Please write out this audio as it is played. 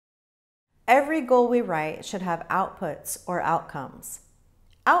Every goal we write should have outputs or outcomes.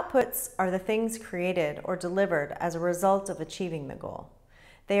 Outputs are the things created or delivered as a result of achieving the goal.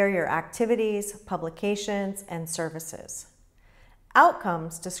 They are your activities, publications, and services.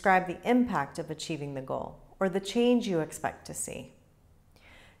 Outcomes describe the impact of achieving the goal or the change you expect to see.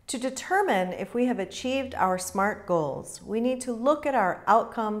 To determine if we have achieved our SMART goals, we need to look at our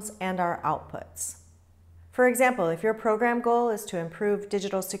outcomes and our outputs. For example, if your program goal is to improve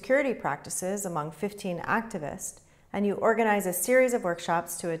digital security practices among 15 activists, and you organize a series of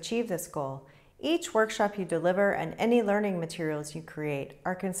workshops to achieve this goal, each workshop you deliver and any learning materials you create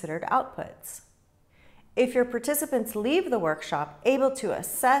are considered outputs. If your participants leave the workshop able to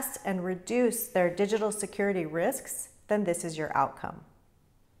assess and reduce their digital security risks, then this is your outcome.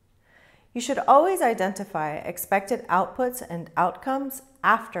 You should always identify expected outputs and outcomes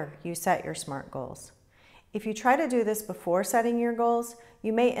after you set your SMART goals. If you try to do this before setting your goals,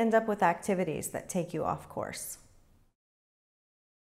 you may end up with activities that take you off course.